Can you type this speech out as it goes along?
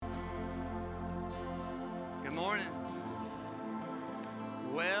Good morning.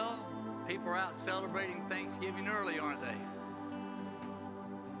 Well, people are out celebrating Thanksgiving early, aren't they?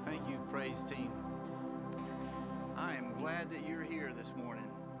 Thank you, praise team. I am glad that you're here this morning.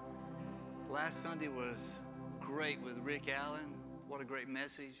 Last Sunday was great with Rick Allen. What a great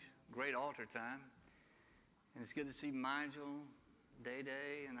message, great altar time. And it's good to see Nigel,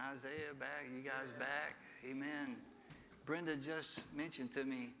 Day, and Isaiah back. You guys back. Amen. Brenda just mentioned to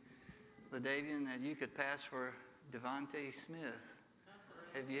me, LaDavian, that you could pass for Devontae Smith.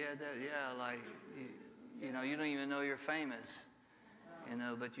 Have you had that? Yeah, like, you don't even know you're famous,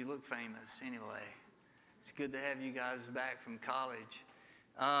 but you look famous anyway. It's good to have you guys back from college.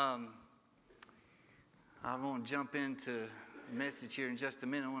 I want to jump into the message here in just a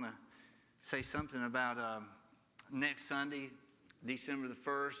minute. I want to say something about next Sunday, December the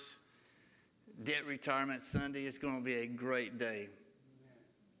 1st, Debt Retirement Sunday. It's going to be a great day.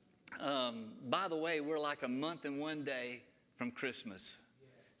 By the way, we're like a month and one day from Christmas.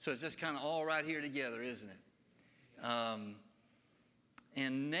 So it's just kind of all right here together, isn't it?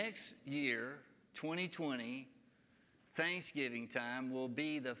 And next year, 2020, Thanksgiving time will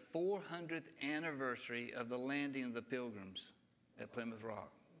be the 400th anniversary of the landing of the Pilgrims at Plymouth Rock.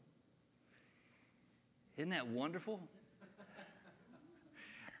 Isn't that wonderful?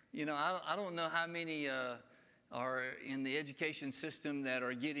 I don't know how many are in the education system that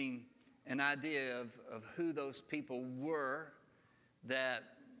are getting an idea of who those people were that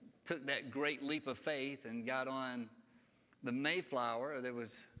took that great leap of faith and got on the Mayflower. There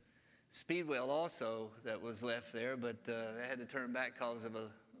was Speedwell also that was left there, but they had to turn back because of a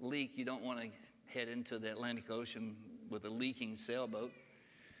leak. You don't want to head into the Atlantic Ocean with a leaking sailboat.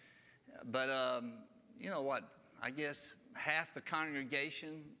 But you know what? I guess half the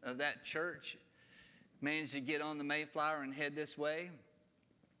congregation of that church managed to get on the Mayflower and head this way.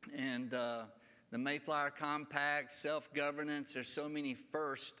 And the Mayflower Compact, self-governance, there's so many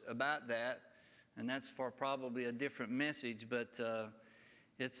firsts about that. And that's for probably a different message. But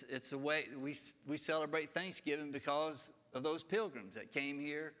it's a way we celebrate Thanksgiving because of those pilgrims that came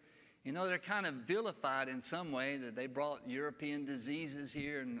here. They're kind of vilified in some way that they brought European diseases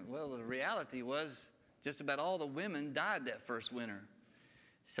here. And, well, the reality was just about all the women died that first winter.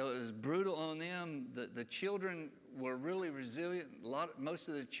 So it was brutal on them. The children were really resilient. Most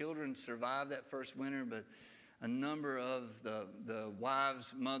of the children survived that first winter, but a number of the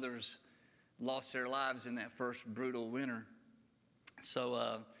wives, mothers, lost their lives in that first brutal winter.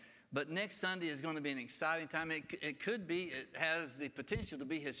 So, but next Sunday is going to be an exciting time. It has the potential to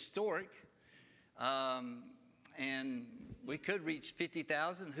be historic, and we could reach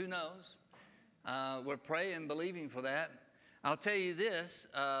 50,000. Who knows? We're praying and believing for that. I'll tell you this,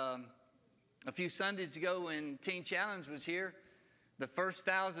 a few Sundays ago when Teen Challenge was here, the first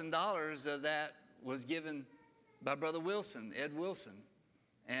 $1,000 of that was given by Brother Wilson, Ed Wilson.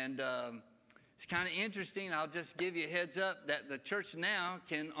 And it's kind of interesting. I'll just give you a heads up that the church now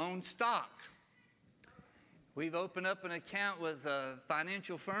can own stock. We've opened up an account with a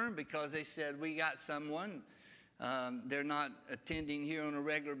financial firm because they said we got someone. They're not attending here on a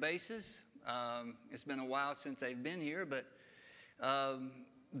regular basis. It's been a while since they've been here, but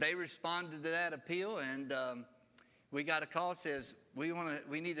they responded to that appeal, and we got a call that says we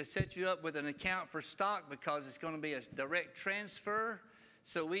need to set you up with an account for stock because it's going to be a direct transfer.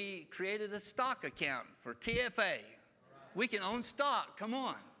 So we created a stock account for TFA. We can own stock. Come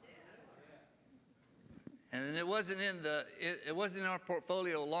on. And it wasn't in our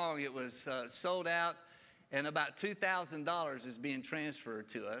portfolio long. It was sold out, and about $2,000 is being transferred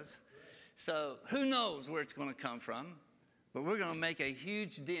to us. So who knows where it's going to come from? But we're going to make a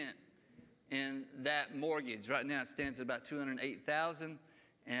huge dent in that mortgage. Right now it stands at about $208,000,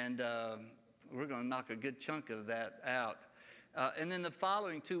 and we're going to knock a good chunk of that out. And then the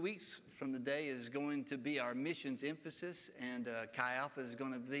following 2 weeks from today is going to be our missions emphasis, and Chi Alpha is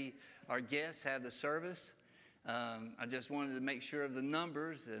going to be our guest, have the service. I just wanted to make sure of the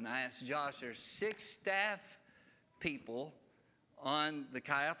numbers, and I asked Josh, there's 6 staff people on the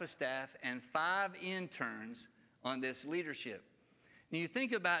Chi Alpha staff and 5 interns on this leadership. And you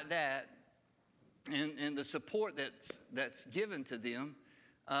think about that and the support that's given to them.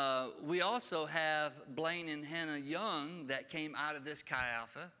 We also have Blaine and Hannah Young that came out of this Chi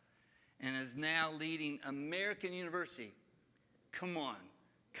Alpha and is now leading American University. Come on.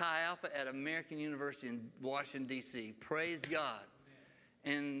 Chi Alpha at American University in Washington, D.C. Praise God.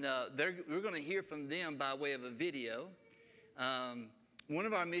 And we're going to hear from them by way of a video. One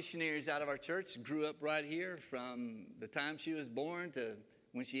of our missionaries out of our church grew up right here from the time she was born to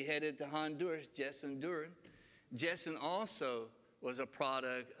when she headed to Honduras, Jesson Duran. Jesson also was a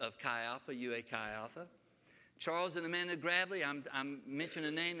product of Chi Alpha, UA Chi Alpha. Charles and Amanda Gravely, I'm mentioning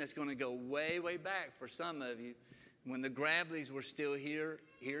a name that's going to go way, way back for some of you. When the Gravleys were still here,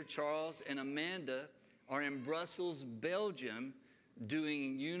 Charles and Amanda are in Brussels, Belgium,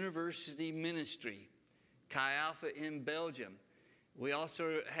 doing university ministry, Chi Alpha in Belgium. We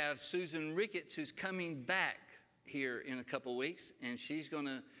also have Susan Ricketts, who's coming back here in a couple weeks, and she's going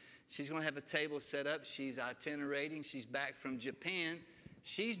to have a table set up. She's itinerating. She's back from Japan.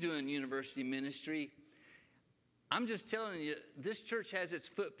 She's doing university ministry. I'm just telling you, this church has its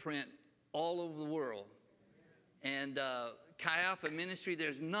footprint all over the world. And Chi Alpha Ministry,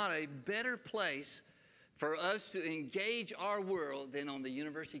 there's not a better place for us to engage our world than on the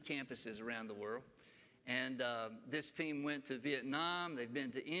university campuses around the world. And this team went to Vietnam. They've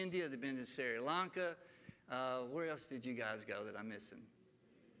been to India. They've been to Sri Lanka. Where else did you guys go that I'm missing?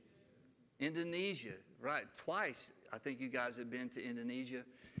 Indonesia, right? Twice, I think you guys have been to Indonesia.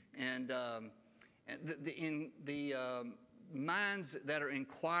 And the minds that are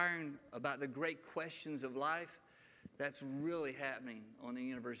inquiring about the great questions of life, that's really happening on the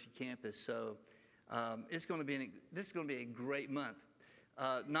university campus. So this is going to be a great month.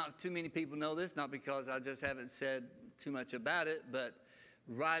 Not too many people know this, not because I just haven't said too much about it, but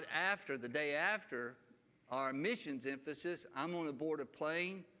right after, the day after our missions emphasis, I'm on board a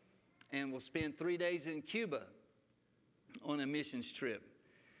plane and we'll spend 3 days in Cuba on a missions trip.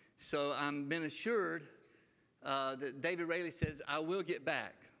 So I'm been assured that David Rayleigh says I will get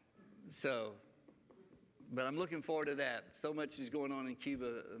back. But I'm looking forward to that. So much is going on in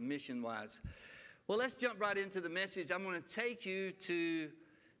Cuba mission-wise. Well, let's jump right into the message. I'm going to take you to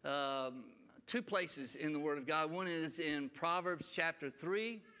two places in the Word of God. One is in Proverbs chapter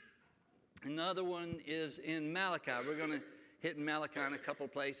 3. Another one is in Malachi. We're going to hit Malachi in a couple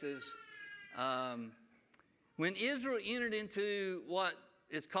places. When Israel entered into what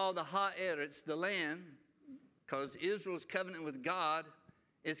is called the Ha'eretz, the land, because Israel's covenant with God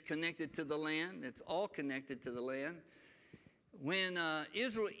is connected to the land. It's all connected to the land. When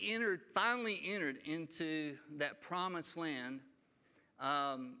Israel finally entered into that promised land,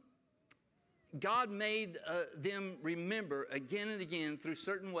 God made them remember again and again through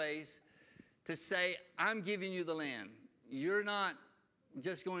certain ways to say, I'm giving you the land. You're not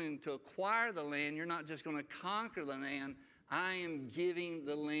just going to acquire the land. You're not just going to conquer the land. I am giving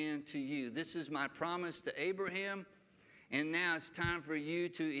the land to you. This is my promise to Abraham. And now it's time for you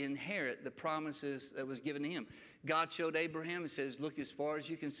to inherit the promises that was given to him. God showed Abraham and says, look, as far as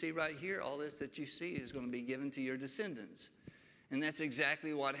you can see right here, all this that you see is going to be given to your descendants. And that's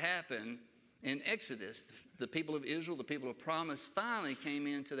exactly what happened in Exodus. The people of Israel, the people of promise, finally came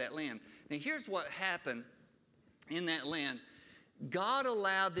into that land. Now here's what happened in that land. God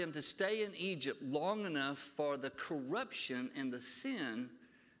allowed them to stay in Egypt long enough for the corruption and the sin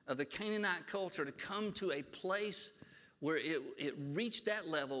of the Canaanite culture to come to a place where it reached that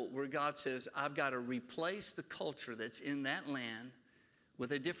level where God says, I've got to replace the culture that's in that land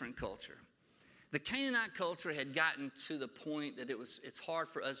with a different culture. The Canaanite culture had gotten to the point that it's hard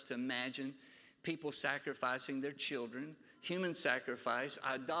for us to imagine people sacrificing their children, human sacrifice,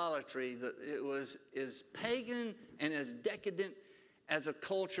 idolatry. It was as pagan and as decadent as a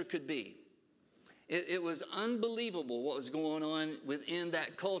culture could be. It was unbelievable what was going on within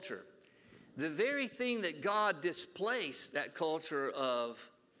that culture. The very thing that God displaced that culture of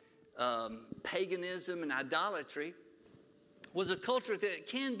paganism and idolatry was a culture that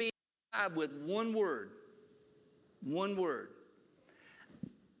can be described with one word. One word.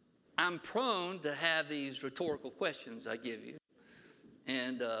 I'm prone to have these rhetorical questions I give you.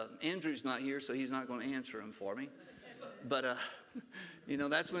 And Andrew's not here, so he's not going to answer them for me. But,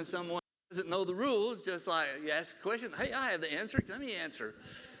 that's when someone doesn't know the rules, just like you ask a question, hey, I have the answer, let me answer.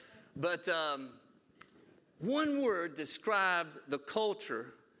 But one word described the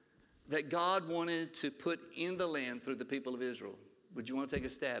culture that God wanted to put in the land through the people of Israel. Would you want to take a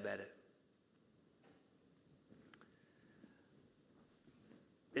stab at it?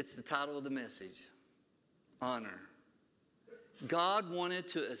 It's the title of the message, honor. God wanted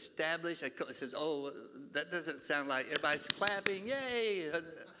to establish, it says, oh, that doesn't sound like everybody's clapping, yay.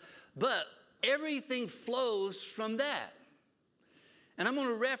 But everything flows from that. And I'm going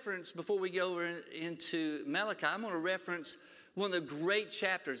to reference, before we go over into Malachi, I'm going to reference one of the great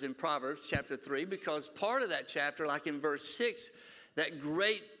chapters in Proverbs, chapter 3, because part of that chapter, like in verse 6, that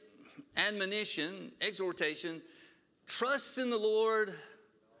great admonition, exhortation, trust in the Lord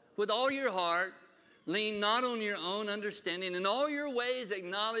with all your heart, lean not on your own understanding, in all your ways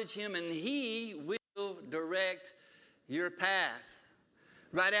acknowledge him, and he will direct your path.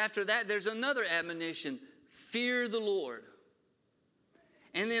 Right after that, there's another admonition, fear the Lord.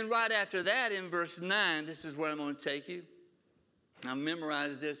 And then right after that, in verse 9, this is where I'm going to take you. I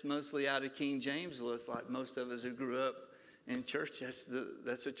memorized this mostly out of King James. Looks like most of us who grew up in church,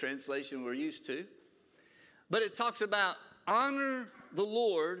 that's a translation we're used to. But it talks about honor the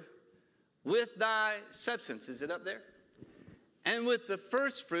Lord with thy substance. Is it up there? And with the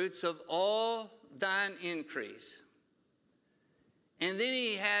first fruits of all thine increase. And then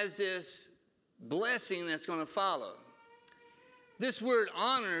he has this blessing that's going to follow. This word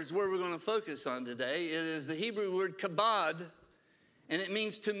honor is where we're going to focus on today. It is the Hebrew word kabod, and it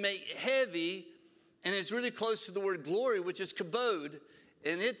means to make heavy, and it's really close to the word glory, which is kabod,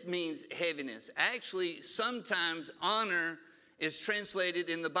 and it means heaviness. Actually, sometimes honor is translated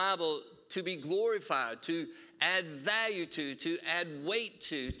in the Bible to be glorified, to add value to add weight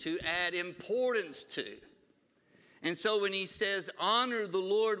to add importance to. And so when he says, honor the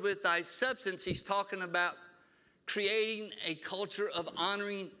Lord with thy substance, he's talking about creating a culture of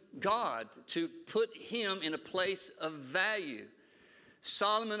honoring God, to put him in a place of value.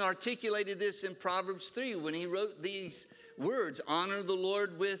 Solomon articulated this in Proverbs 3 when he wrote these words, honor the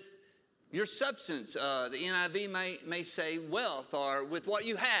Lord with your substance. The NIV may say wealth, or with what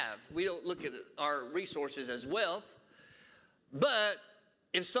you have. We don't look at our resources as wealth. But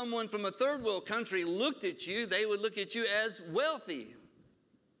if someone from a third world country looked at you, they would look at you as wealthy.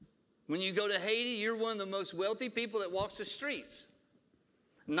 When you go to Haiti, you're one of the most wealthy people that walks the streets.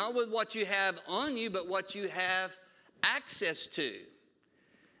 Not with what you have on you, but what you have access to.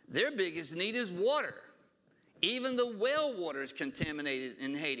 Their biggest need is water. Even the well water is contaminated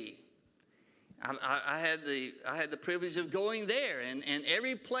in Haiti. I had the privilege of going there, and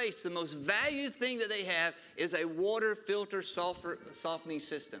every place, the most valued thing that they have is a water filter softening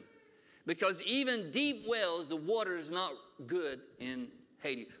system. Because even deep wells, the water is not good in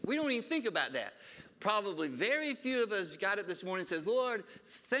Haiti. We don't even think about that. Probably very few of us got up this morning and said, Lord,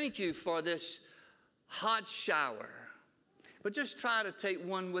 thank you for this hot shower. But just try to take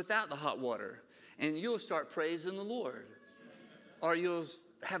one without the hot water, and you'll start praising the Lord. Or you'll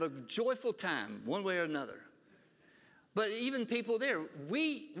have a joyful time, one way or another. But even people there,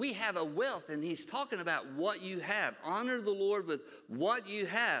 we have a wealth, and he's talking about what you have. Honor the Lord with what you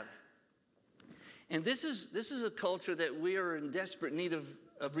have. And this is a culture that we are in desperate need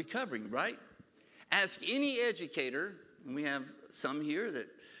of recovering, right? Ask any educator, and we have some here that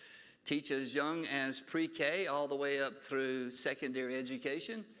teach as young as pre-K all the way up through secondary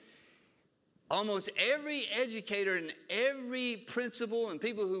education. Almost every educator and every principal and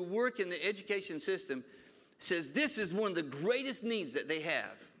people who work in the education system says this is one of the greatest needs that they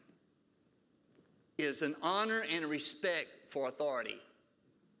have, is an honor and a respect for authority.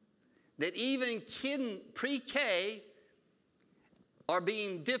 That even pre-K are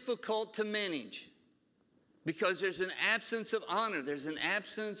being difficult to manage because there's an absence of honor. There's an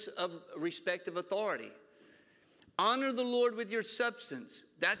absence of respect of authority. Honor the Lord with your substance.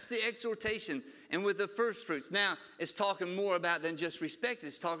 That's the exhortation. And with the first fruits. Now, it's talking more about than just respect.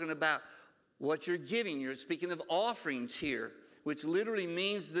 It's talking about what you're giving. You're speaking of offerings here, which literally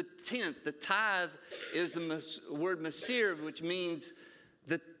means the tenth. The tithe is the word masir, which means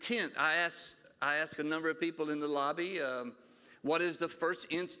the tenth. I asked a number of people in the lobby, what is the first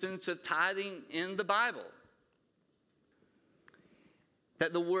instance of tithing in the Bible?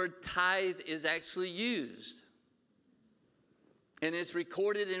 That the word tithe is actually used. And it's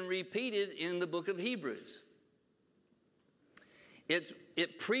recorded and repeated in the book of Hebrews.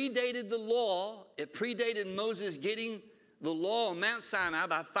 It predated the law. It predated Moses getting the law on Mount Sinai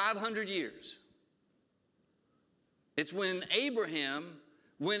by 500 years. It's when Abraham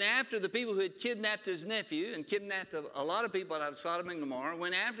went after the people who had kidnapped his nephew and kidnapped a lot of people out of Sodom and Gomorrah,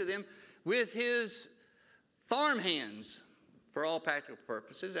 went after them with his farmhands for all practical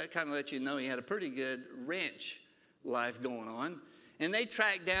purposes. That kind of lets you know he had a pretty good ranch life going on. And they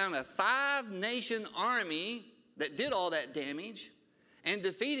tracked down a 5-nation army that did all that damage and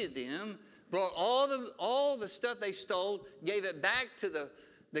defeated them, brought all the stuff they stole, gave it back to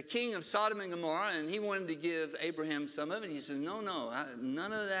the king of Sodom and Gomorrah, and he wanted to give Abraham some of it. He says, no,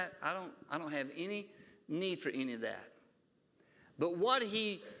 none of that. I don't have any need for any of that. But what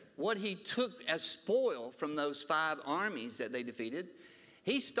he took as spoil from those 5 armies that they defeated,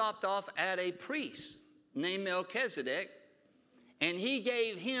 he stopped off at a priest named Melchizedek, and he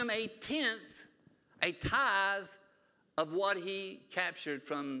gave him a tenth, a tithe of what he captured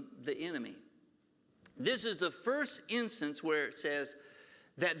from the enemy. This is the first instance where it says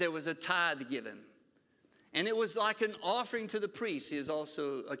that there was a tithe given. And it was like an offering to the priest. He is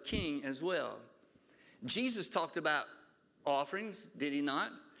also a king as well. Jesus talked about offerings, did he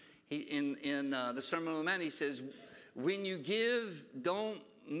not? In the Sermon on the Mount, he says, when you give, don't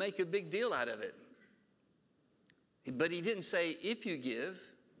make a big deal out of it. But he didn't say if you give.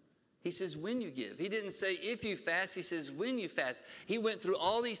 He says when you give. He didn't say if you fast. He says when you fast. He went through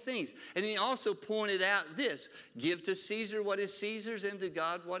all these things. And he also pointed out this. Give to Caesar what is Caesar's and to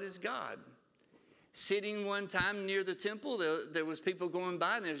God what is God. Sitting one time near the temple, there was people going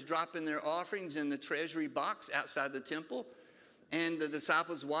by and they was dropping their offerings in the treasury box outside the temple. And the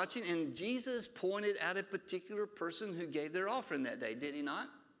disciples watching. And Jesus pointed out a particular person who gave their offering that day. Did he not?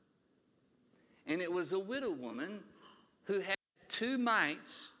 And it was a widow woman who had 2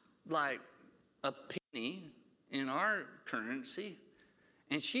 mites, like a penny in our currency,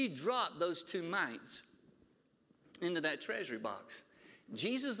 and she dropped those 2 mites into that treasury box.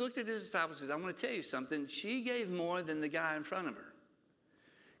 Jesus looked at his disciples and said, I'm going to tell you something. She gave more than the guy in front of her.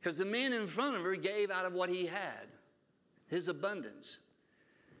 Because the man in front of her gave out of what he had, his abundance.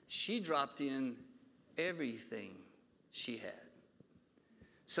 She dropped in everything she had.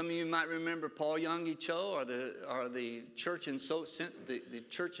 Some of you might remember Paul Yonggi Cho or the church in the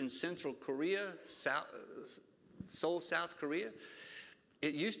church in Central Korea, Seoul, South Korea.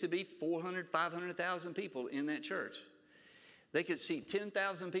 It used to be 400, 500,000 people in that church. They could seat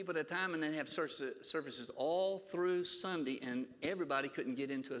 10,000 people at a time, and then have services all through Sunday, and everybody couldn't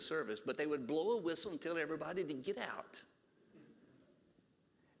get into a service. But they would blow a whistle and tell everybody to get out.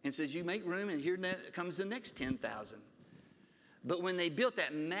 And says, you make room, and here comes the next 10,000. But when they built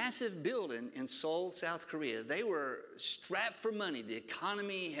that massive building in Seoul, South Korea, they were strapped for money. The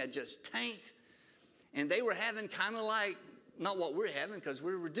economy had just tanked. And they were having kind of like, not what we're having because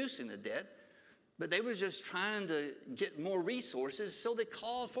we're reducing the debt, but they were just trying to get more resources. So they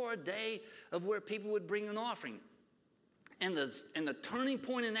called for a day of where people would bring an offering. And the turning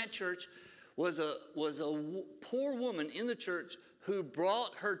point in that church was a poor woman in the church who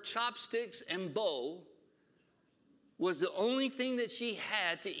brought her chopsticks and bowl. Was the only thing that she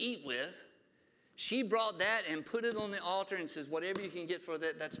had to eat with. She brought that and put it on the altar and says, whatever you can get for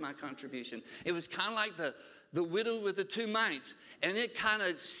that, that's my contribution. It was kind of like the widow with the 2 mites. And it kind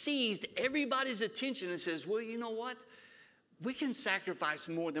of seized everybody's attention and says, well, you know what? We can sacrifice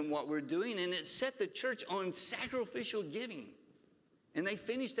more than what we're doing. And it set the church on sacrificial giving. And they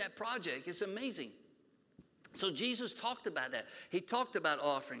finished that project. It's amazing. So Jesus talked about that. He talked about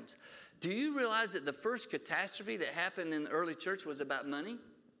offerings. Do you realize that the first catastrophe that happened in the early church was about money?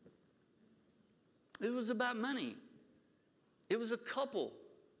 It was about money. It was a couple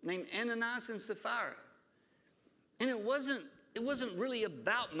named Ananias and Sapphira. And it wasn't really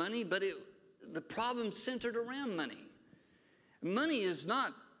about money, but the problem centered around money. Money is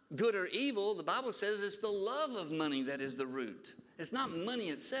not good or evil. The Bible says it's the love of money that is the root. It's not money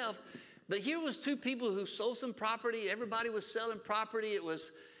itself. But here was 2 people who sold some property. Everybody was selling property. It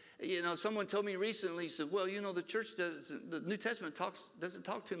was... someone told me recently, said, well, the church the New Testament doesn't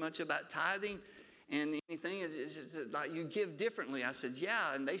talk too much about tithing and anything. It's just like you give differently. I said,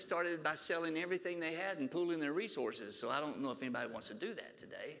 yeah. And they started by selling everything they had and pooling their resources. So I don't know if anybody wants to do that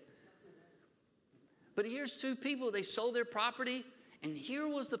today. But here's 2 people. They sold their property. And here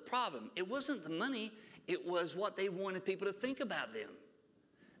was the problem. It wasn't the money. It was what they wanted people to think about them.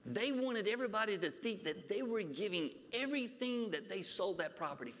 They wanted everybody to think that they were giving everything that they sold that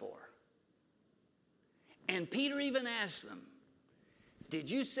property for. And Peter even asked them, did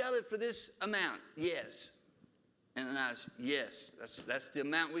you sell it for this amount? Yes. And I said, yes, that's the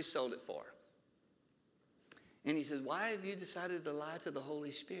amount we sold it for. And he says, why have you decided to lie to the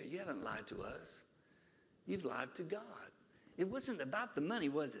Holy Spirit? You haven't lied to us. You've lied to God. It wasn't about the money,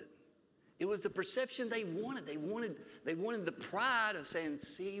 was it? It was the perception they wanted. They wanted the pride of saying,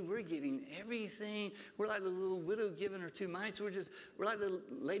 see, we're giving everything. We're like the little widow giving her 2 mites. We're like the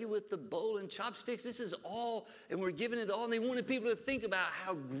lady with the bowl and chopsticks. This is all, and we're giving it all. And they wanted people to think about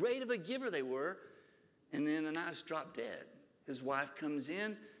how great of a giver they were. And then Ananias dropped dead. His wife comes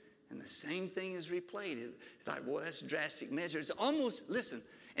in, and the same thing is replayed. It's like, well, that's a drastic measure. It's almost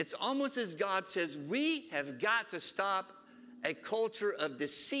as God says, we have got to stop a culture of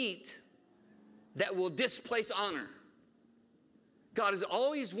deceit that will displace honor. God has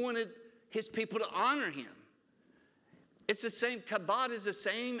always wanted his people to honor him. It's the same, kabod is the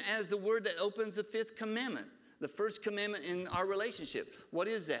same as the word that opens the 5th commandment, the first commandment in our relationship. What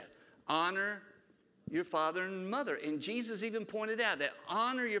is that? Honor your father and mother. And Jesus even pointed out that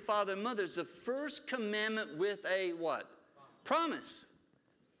honor your father and mother is the first commandment with a what? Promise.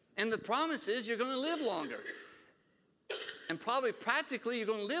 And the promise is you're going to live longer. And probably practically you're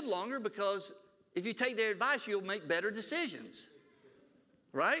going to live longer because if you take their advice, you'll make better decisions.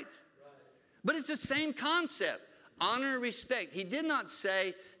 Right? But it's the same concept. Honor and respect. He did not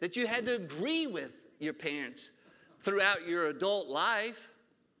say that you had to agree with your parents throughout your adult life.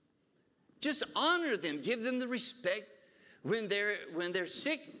 Just honor them. Give them the respect. When they're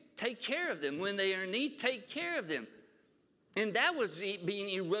sick, take care of them. When they are in need, take care of them. And that was being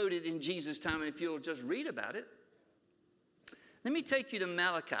eroded in Jesus' time, if you'll just read about it. Let me take you to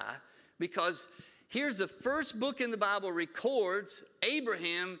Malachi, because here's the first book in the Bible records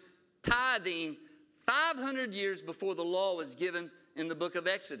Abraham tithing 500 years before the law was given in the book of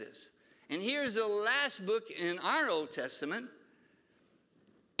Exodus. And here's the last book in our Old Testament.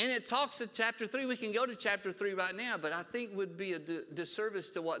 And it talks to chapter 3. We can go to chapter 3 right now, but I think would be a disservice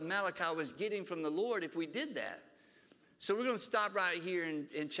to what Malachi was getting from the Lord if we did that. So we're going to stop right here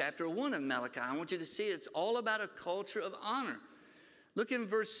in chapter 1 of Malachi. I want you to see it's all about a culture of honor. Look in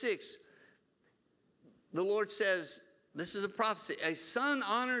verse 6. The Lord says, this is a prophecy, a son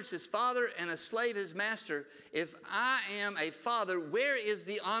honors his father and a slave his master. If I am a father, where is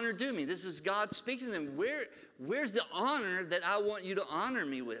the honor due me? This is God speaking to them. Where's the honor that I want you to honor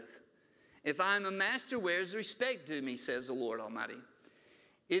me with? If I'm a master, where's the respect due me, says the Lord Almighty.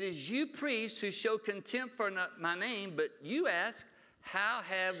 It is you priests who show contempt for my name, but you ask, how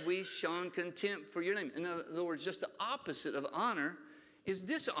have we shown contempt for your name? In other words, just the opposite of honor is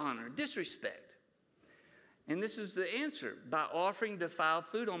dishonor, disrespect. And this is the answer, by offering defiled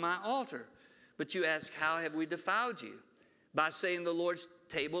food on my altar. But you ask, how have we defiled you? By saying the Lord's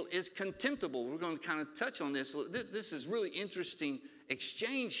table is contemptible. We're going to kind of touch on this. This is really interesting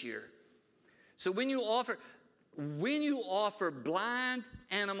exchange here. So when you offer blind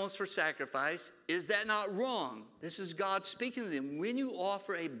animals for sacrifice, is that not wrong? This is God speaking to them. When you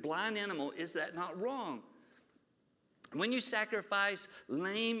offer a blind animal, is that not wrong? When you sacrifice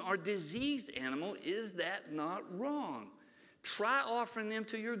lame or diseased animal, is that not wrong? Try offering them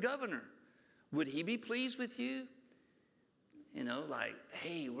to your governor. Would he be pleased with you? You know, like,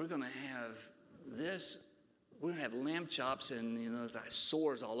 hey, we're going to have this. We're going to have lamb chops and, there's like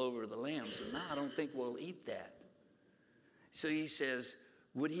sores all over the lambs. And no, I don't think we'll eat that. So he says,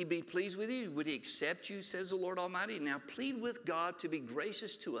 would he be pleased with you? Would he accept you, says the Lord Almighty? Now plead with God to be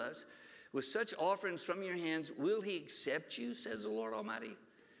gracious to us. With such offerings from your hands, will he accept you, says the Lord Almighty?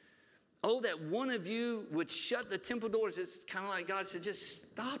 Oh, that one of you would shut the temple doors. It's kind of like God said, just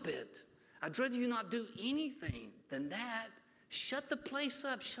stop it. I'd rather you not do anything than that. Shut the place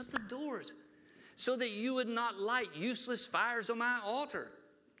up, shut the doors, so that you would not light useless fires on my altar.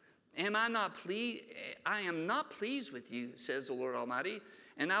 I am not pleased with you, says the Lord Almighty,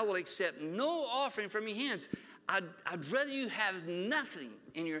 and I will accept no offering from your hands. I'd rather you have nothing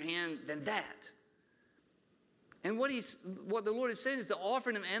in your hand than that. And what the Lord is saying is the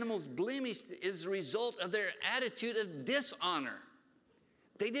offering of animals blemished is the result of their attitude of dishonor.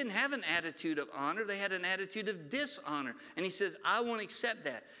 They didn't have an attitude of honor. They had an attitude of dishonor. And he says, I won't accept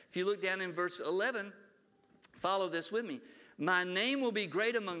that. If you look down in verse 11, follow this with me. My name will be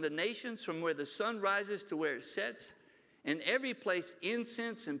great among the nations, from where the sun rises to where it sets. In every place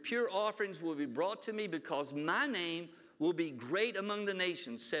incense and pure offerings will be brought to me, because my name will be great among the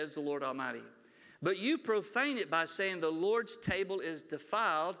nations, says the Lord Almighty. But you profane it by saying the Lord's table is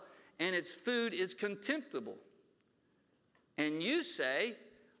defiled and its food is contemptible. And you say,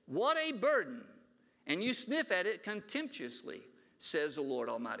 what a burden. And you sniff at it contemptuously, says the Lord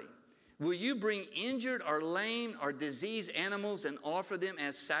Almighty. Will you bring injured or lame or diseased animals and offer them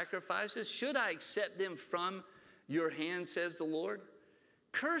as sacrifices? Should I accept them from your hand, says the Lord?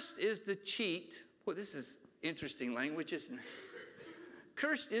 Cursed is the cheat. Well, this is interesting language, isn't it?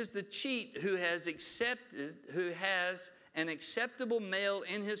 Cursed is the cheat who has an acceptable male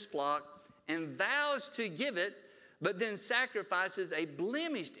in his flock and vows to give it, but then sacrifices a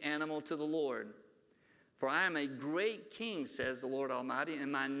blemished animal to the Lord. For I am a great king, says the Lord Almighty,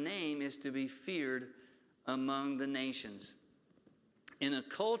 and my name is to be feared among the nations. In a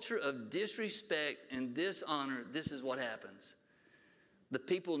culture of disrespect and dishonor, this is what happens. The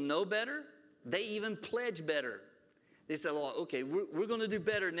people know better. They even pledge better. They say, well, okay, we're going to do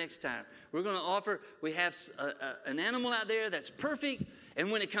better next time. We're going to offer, we have an animal out there that's perfect.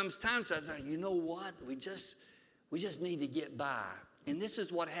 And when it comes time, so I say, you know what? We just need to get by. And this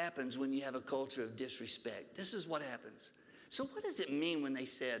is what happens when you have a culture of disrespect. This is what happens. So what does it mean when they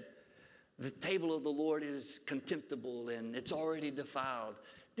said, the table of the Lord is contemptible and it's already defiled?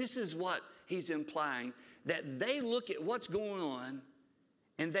 This is what he's implying, that they look at what's going on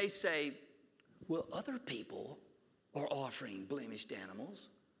and they say, well, other people are offering blemished animals.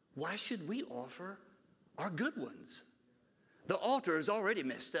 Why should we offer our good ones? The altar is already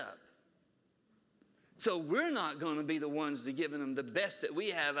messed up. So we're not going to be the ones that giving them the best that we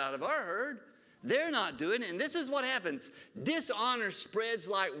have out of our herd. They're not doing it. And this is what happens. Dishonor spreads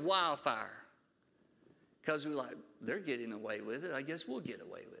like wildfire. Because we're like, they're getting away with it. I guess we'll get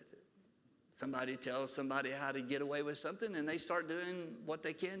away with it. Somebody tells somebody how to get away with something, and they start doing what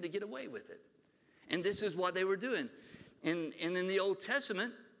they can to get away with it. And this is what they were doing. And in the Old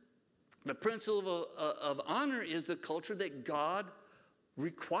Testament, the principle of honor is the culture that God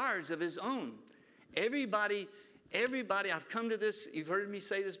requires of his own. Everybody, I've come to this, you've heard me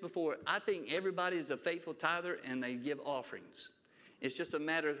say this before, I think everybody is a faithful tither and they give offerings. It's just a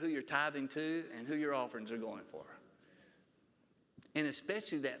matter of who you're tithing to and who your offerings are going for. And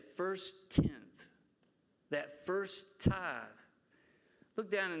especially that first tenth, that first tithe.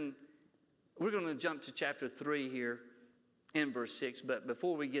 Look down and we're going to jump to chapter 3 here in verse 6. But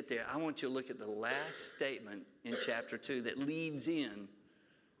before we get there, I want you to look at the last statement in chapter 2 that leads in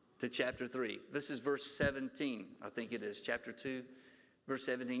to chapter 3. This is verse 17, I think it is, chapter 2, verse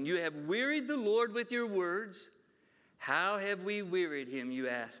 17. You have wearied the Lord with your words. How have we wearied him, you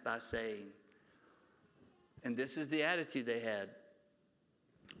ask, by saying. And this is the attitude they had.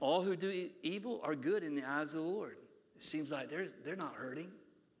 All who do evil are good in the eyes of the Lord. It seems like they're not hurting.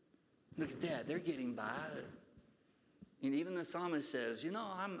 Look at that. They're getting by. And even the psalmist says,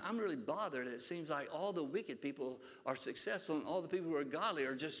 I'm really bothered. It seems like all the wicked people are successful and all the people who are godly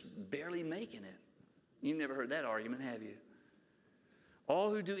are just barely making it. You've never heard that argument, have you? All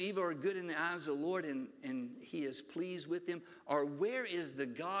who do evil are good in the eyes of the Lord, and he is pleased with them. Or where is the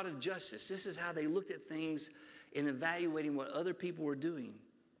God of justice? This is how they looked at things in evaluating what other people were doing.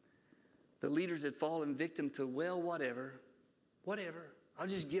 The leaders had fallen victim to, whatever. I'll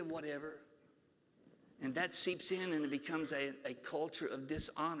just give whatever. And that seeps in and it becomes a culture of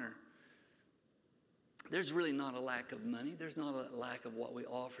dishonor. There's really not a lack of money. There's not a lack of what we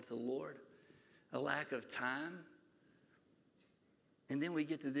offer to the Lord. A lack of time. And then we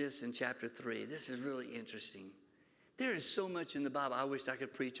get to this in chapter 3. This is really interesting. There is so much in the Bible I wish I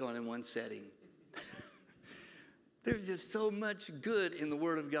could preach on in one setting. There's just so much good in the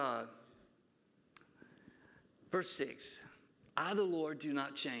Word of God. Verse 6, I, the Lord, do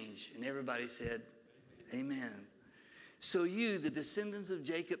not change. And everybody said, amen. So you, the descendants of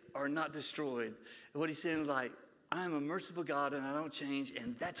Jacob, are not destroyed. And what he's saying is like, I am a merciful God and I don't change.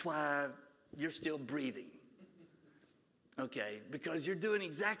 And that's why you're still breathing. Okay, because you're doing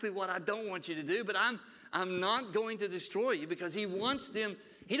exactly what I don't want you to do. But I'm not going to destroy you because he wants them.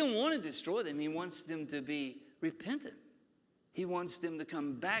 He don't want to destroy them. He wants them to be repentant. He wants them to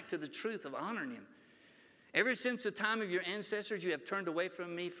come back to the truth of honoring him. Ever since the time of your ancestors, you have turned away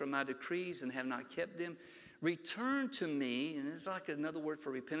from me, from my decrees, and have not kept them. Return to me, and it's like another word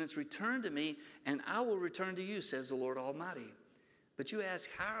for repentance. Return to me, and I will return to you, says the Lord Almighty. But you ask,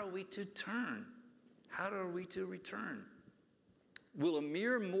 how are we to turn? How are we to return? Will a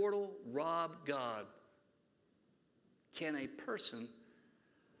mere mortal rob God? Can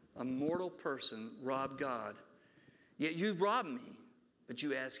a mortal person, rob God? Yet you've robbed me. But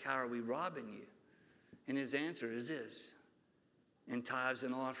you ask, how are we robbing you? And his answer is this, in tithes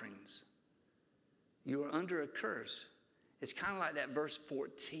and offerings. You are under a curse. It's kind of like that verse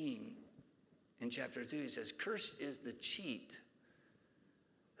 14 in chapter 2. He says, cursed is the cheat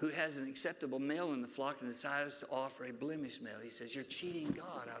who has an acceptable male in the flock and decides to offer a blemished male. He says, you're cheating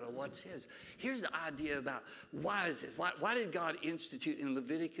God out of what's his. Here's the idea about why is this? Why did God institute in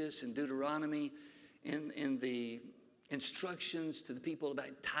Leviticus and Deuteronomy in the instructions to the people about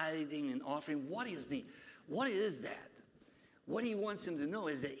tithing and offering? What is that? What he wants them to know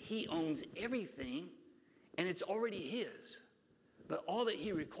is that he owns everything and it's already his. But all that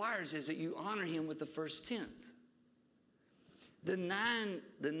he requires is that you honor him with the first tenth. The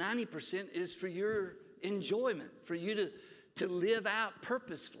 90% is for your enjoyment, for you to live out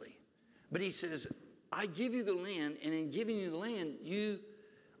purposefully. But he says, I give you the land, and in giving you the land, you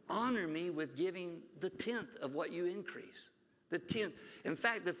honor me with giving the tenth of what you increase. The tenth. In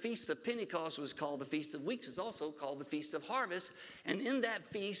fact, the Feast of Pentecost was called the Feast of Weeks. It's also called the Feast of Harvest. And in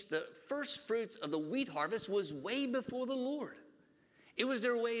that feast, the first fruits of the wheat harvest was way before the Lord. It was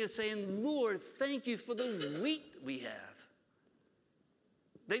their way of saying, Lord, thank you for the wheat we have.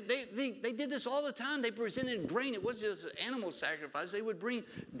 They did this all the time. They presented grain. It wasn't just animal sacrifice. They would bring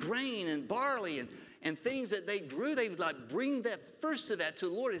grain and barley and things that they grew. They would bring that first of that to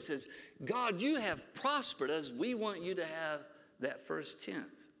the Lord. It says, God, you have prospered us. We want you to have that first tenth.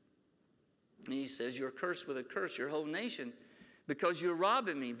 And he says, you're cursed with a curse, your whole nation, because you're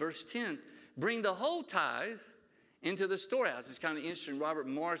robbing me. Verse 10, bring the whole tithe into the storehouse. It's kind of interesting. Robert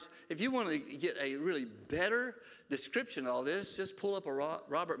Morris, if you want to get a really better description of all this, just pull up a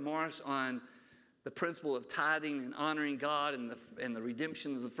Robert Morris on the principle of tithing and honoring God and the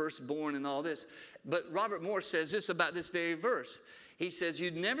redemption of the firstborn and all this. But Robert Morris says this about this very verse. He says,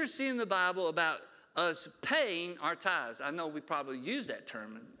 you'd never see in the Bible about us paying our tithes. I know we probably use that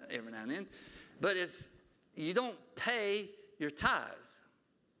term every now and then, but you don't pay your tithes.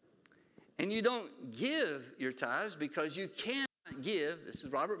 And you don't give your tithes because you cannot give. This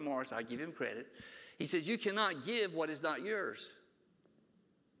is Robert Morris. I give him credit. He says, you cannot give what is not yours.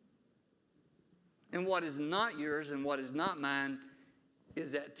 And what is not yours and what is not mine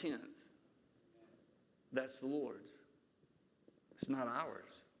is that tenth. That's the Lord's. It's not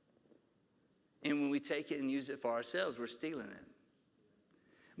ours. And when we take it and use it for ourselves, we're stealing it.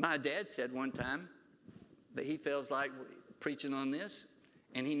 My dad said one time that he feels like preaching on this,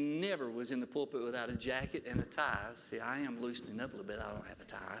 and he never was in the pulpit without a jacket and a tie. See, I am loosening up a little bit. I don't have a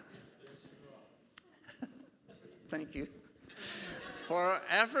tie. Thank you. For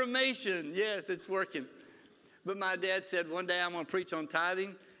affirmation, yes, it's working. But my dad said one day I'm going to preach on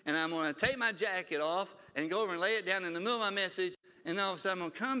tithing, and I'm going to take my jacket off and go over and lay it down in the middle of my message, and all of a sudden I'm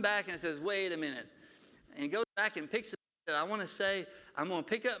going to come back and it says, wait a minute. And he goes back and picks it up. I want to say, I'm going to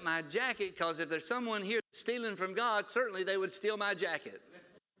pick up my jacket because if there's someone here stealing from God, certainly they would steal my jacket.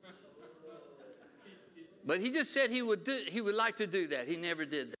 But he just said he would like to do that. He never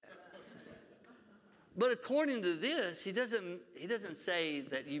did that. But according to this, he doesn't say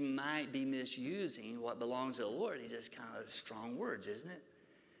that you might be misusing what belongs to the Lord. He just kind of strong words, isn't it?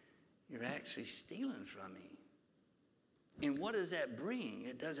 You're actually stealing from me. And what does that bring?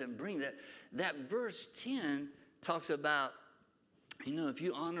 It doesn't bring that. That verse 10 talks about, if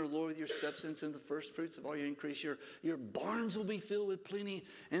you honor the Lord with your substance and the first fruits of all your increase, your barns will be filled with plenty,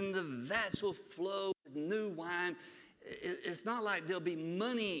 and the vats will flow with new wine. It's not like there'll be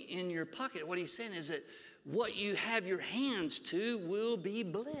money in your pocket. What he's saying is that what you have your hands to will be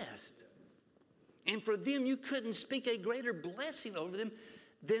blessed. And for them, you couldn't speak a greater blessing over them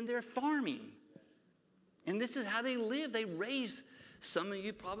than their farming. And this is how they live. They raised, some of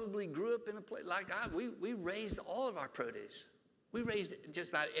you probably grew up in a place like we raised all of our produce. We raised just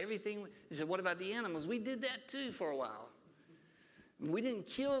about everything. He said, what about the animals? We did that too for a while. We didn't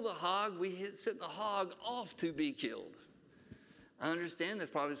kill the hog. We sent the hog off to be killed. I understand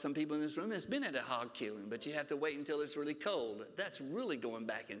there's probably some people in this room that's been at a hog killing, but you have to wait until it's really cold. That's really going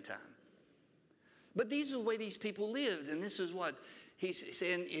back in time. But these are the way these people lived, and this is what he's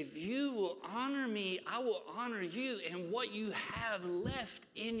saying, if you will honor me, I will honor you, and what you have left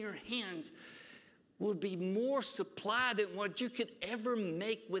in your hands will be more supply than what you could ever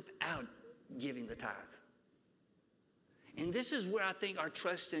make without giving the tithe. And this is where I think our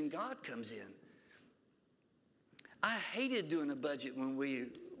trust in God comes in. I hated doing a budget when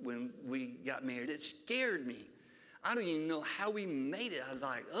we got married. It scared me. I don't even know how we made it. I was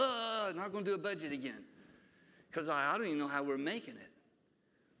like, not going to do a budget again. Because I don't even know how we're making it.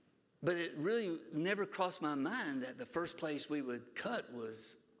 But it really never crossed my mind that the first place we would cut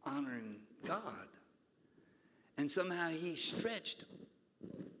was honoring God. And somehow he stretched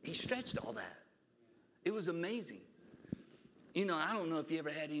all that. It was amazing. I don't know if you ever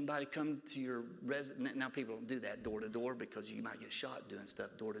had anybody come to your residence. Now, people don't do that door to door because you might get shot doing stuff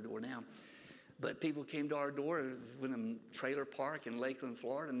door to door now. But people came to our door in a trailer park in Lakeland,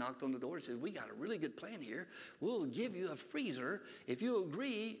 Florida, and knocked on the door and said, we got a really good plan here. We'll give you a freezer if you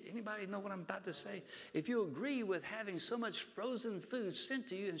agree. Anybody know what I'm about to say? If you agree with having so much frozen food sent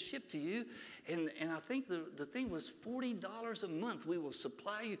to you and shipped to you, and I think the thing was $40 a month, we will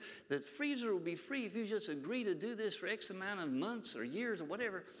supply you. The freezer will be free if you just agree to do this for X amount of months or years or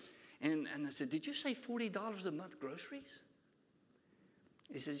whatever. And I said, did you say $40 a month groceries?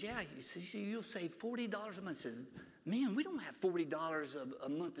 He says, yeah. He says, you'll save $40 a month. He says, man, we don't have $40 a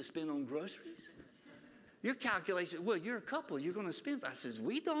month to spend on groceries. Your calculation, well, you're a couple. You're going to spend. I says,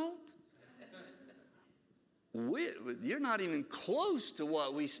 we don't. You're not even close to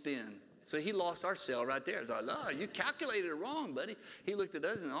what we spend. So he lost our sale right there. I was like, oh, you calculated it wrong, buddy. He looked at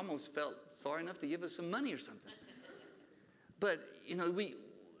us and almost felt sorry enough to give us some money or something. But,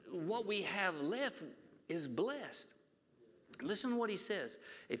 what we have left is blessed. Listen to what he says.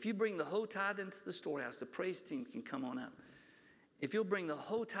 If you bring the whole tithe into the storehouse, the praise team can come on up. If you'll bring the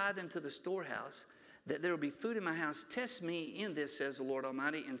whole tithe into the storehouse, that there will be food in my house. Test me in this, says the Lord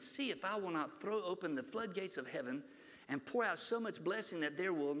Almighty, and see if I will not throw open the floodgates of heaven and pour out so much blessing that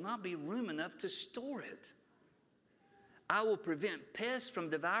there will not be room enough to store it. I will prevent pests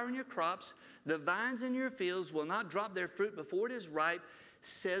from devouring your crops. The vines in your fields will not drop their fruit before it is ripe,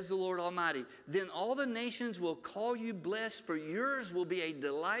 says the Lord Almighty. Then all the nations will call you blessed, for yours will be a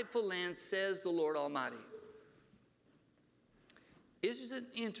delightful land, says the Lord Almighty. Isn't it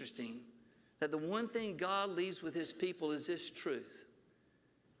interesting that the one thing God leaves with his people is this truth?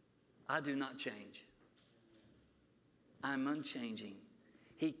 I do not change. I'm unchanging.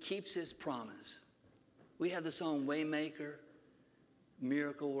 He keeps his promise. We have the song Waymaker,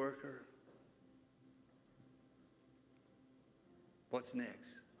 Miracle Worker. What's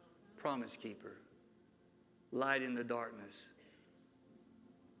next? Promise Keeper. Light in the darkness.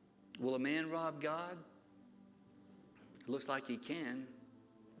 Will a man rob God? It looks like he can.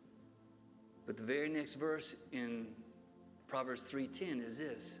 But the very next verse in Proverbs 3:10 is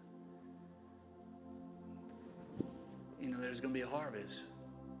this. There's going to be a harvest.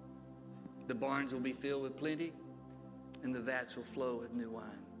 The barns will be filled with plenty, and the vats will flow with new wine.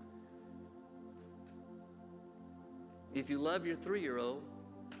 If you love your 3-year-old,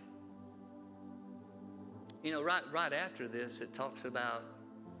 right after this, it talks about,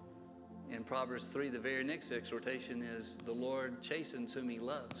 in Proverbs 3, the very next exhortation is, the Lord chastens whom he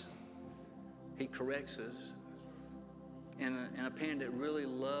loves. He corrects us. And a parent that really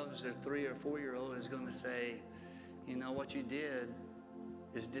loves their 3 or 4-year-old is going to say, what you did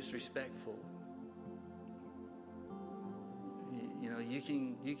is disrespectful. You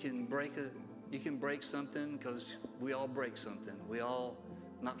can break something, because we all break something. We all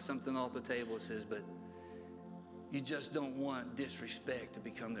knock something off the table, it says, but you just don't want disrespect to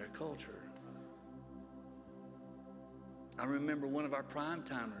become their culture. I remember one of our prime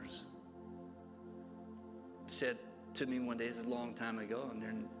timers said to me one day, this is a long time ago,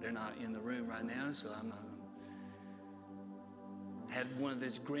 and they're not in the room right now, so I'm not. Had one of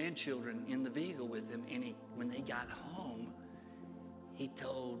his grandchildren in the vehicle with him, and when they got home, he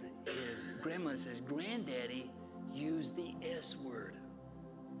told his grandma, says, Granddaddy used the S word.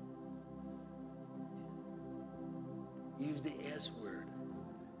 Used the S word.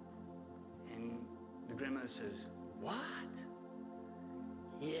 And the grandmother says, what?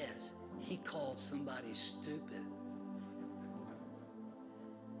 Yes, he called somebody stupid.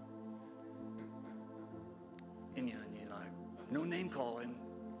 And you're like, no name calling,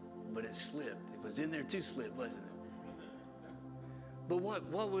 but it slipped. It was in there to slip, wasn't it? But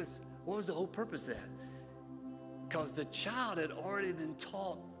what was the whole purpose of that? Because the child had already been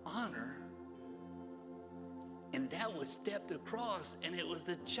taught honor, and that was stepped across, and it was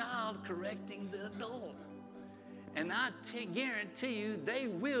the child correcting the adult. And I guarantee you, they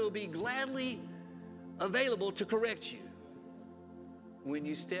will be gladly available to correct you when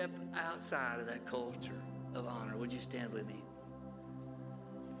you step outside of that culture of honor. Would you stand with me?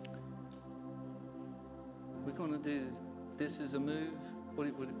 We're going to do This Is a Move. What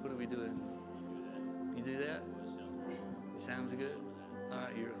are we doing? You do that? Sounds good? All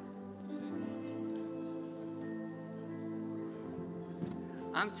right,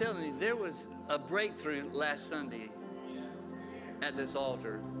 I'm telling you, there was a breakthrough last Sunday at this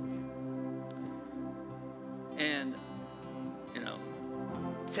altar. And,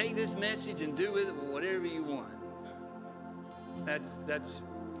 take this message and do with it whatever you want. That's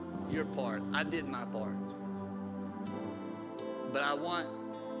your part. I did my part. But I want,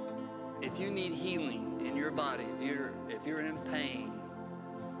 if you need healing in your body, if you're in pain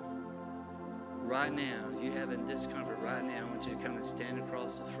right now, if you're having discomfort right now, I want you to come and stand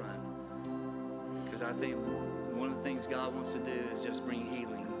across the front. Because I think one of the things God wants to do is just bring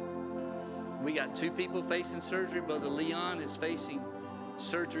healing. We got 2 people facing surgery. Brother Leon is facing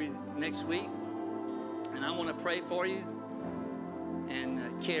surgery next week. And I want to pray for you. And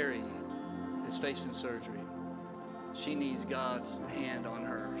Carrie is facing surgery. She needs God's hand on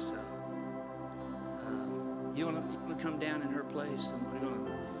her. So you want to come down in her place, and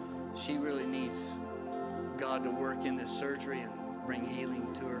she really needs God to work in this surgery and bring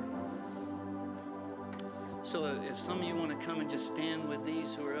healing to her. So if some of you want to come and just stand with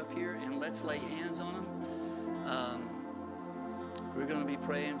these who are up here, and let's lay hands on them. We're going to be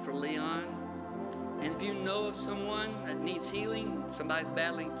praying for Leon. And if you know of someone that needs healing, somebody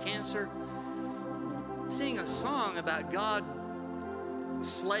battling cancer, sing a song about God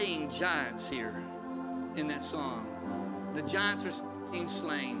slaying giants here in that song. The giants are being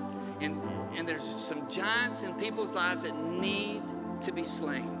slain. And there's some giants in people's lives that need to be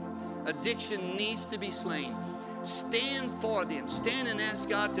slain. Addiction needs to be slain. Stand for them. Stand and ask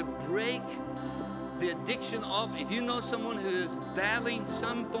God to break the addiction off. If you know someone who is battling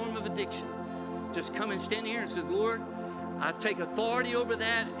some form of addiction, just come and stand here and say, Lord, I take authority over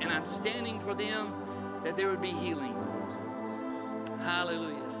that, and I'm standing for them, that there would be healing.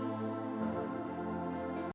 Hallelujah.